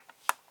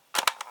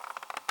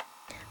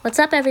What's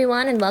up,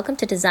 everyone, and welcome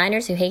to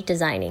Designers Who Hate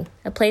Designing,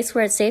 a place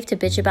where it's safe to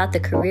bitch about the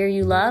career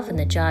you love and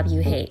the job you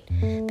hate.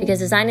 Because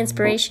design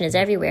inspiration is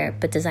everywhere,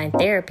 but design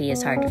therapy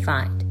is hard to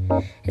find.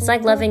 It's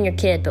like loving your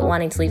kid, but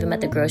wanting to leave him at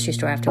the grocery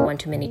store after one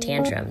too many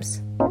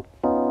tantrums.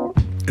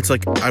 It's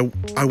like,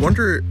 I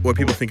wonder what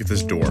people think of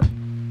this door.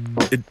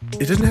 It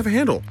doesn't have a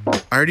handle.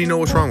 I already know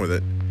what's wrong with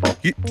it.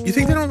 You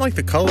think they don't like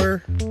the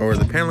color or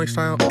the paneling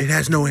style? It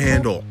has no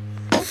handle.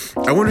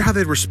 I wonder how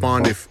they'd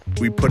respond if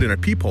we put in a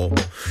peephole.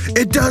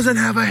 It doesn't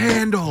have a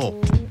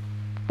handle.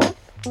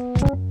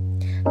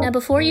 Now,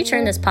 before you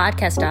turn this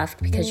podcast off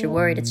because you're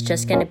worried it's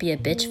just going to be a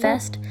bitch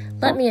fest,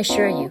 let me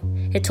assure you,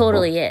 it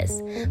totally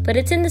is. But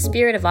it's in the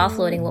spirit of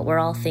offloading what we're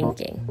all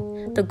thinking.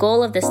 The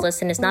goal of this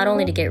listen is not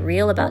only to get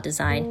real about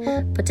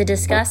design, but to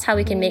discuss how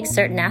we can make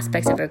certain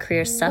aspects of our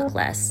career suck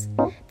less.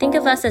 Think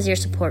of us as your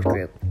support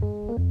group.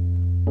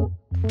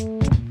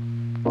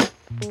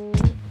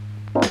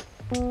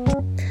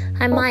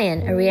 I'm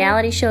Mayan, a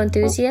reality show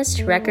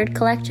enthusiast, record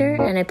collector,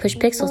 and I push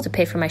pixels to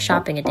pay for my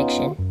shopping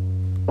addiction.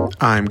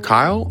 I'm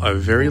Kyle, a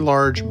very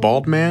large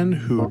bald man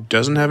who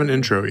doesn't have an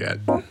intro yet.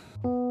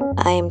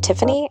 I'm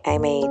Tiffany.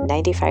 I'm a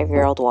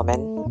 95-year-old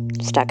woman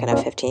stuck in a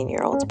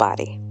 15-year-old's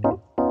body.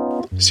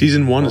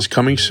 Season 1 is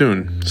coming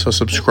soon, so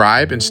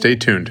subscribe and stay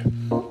tuned.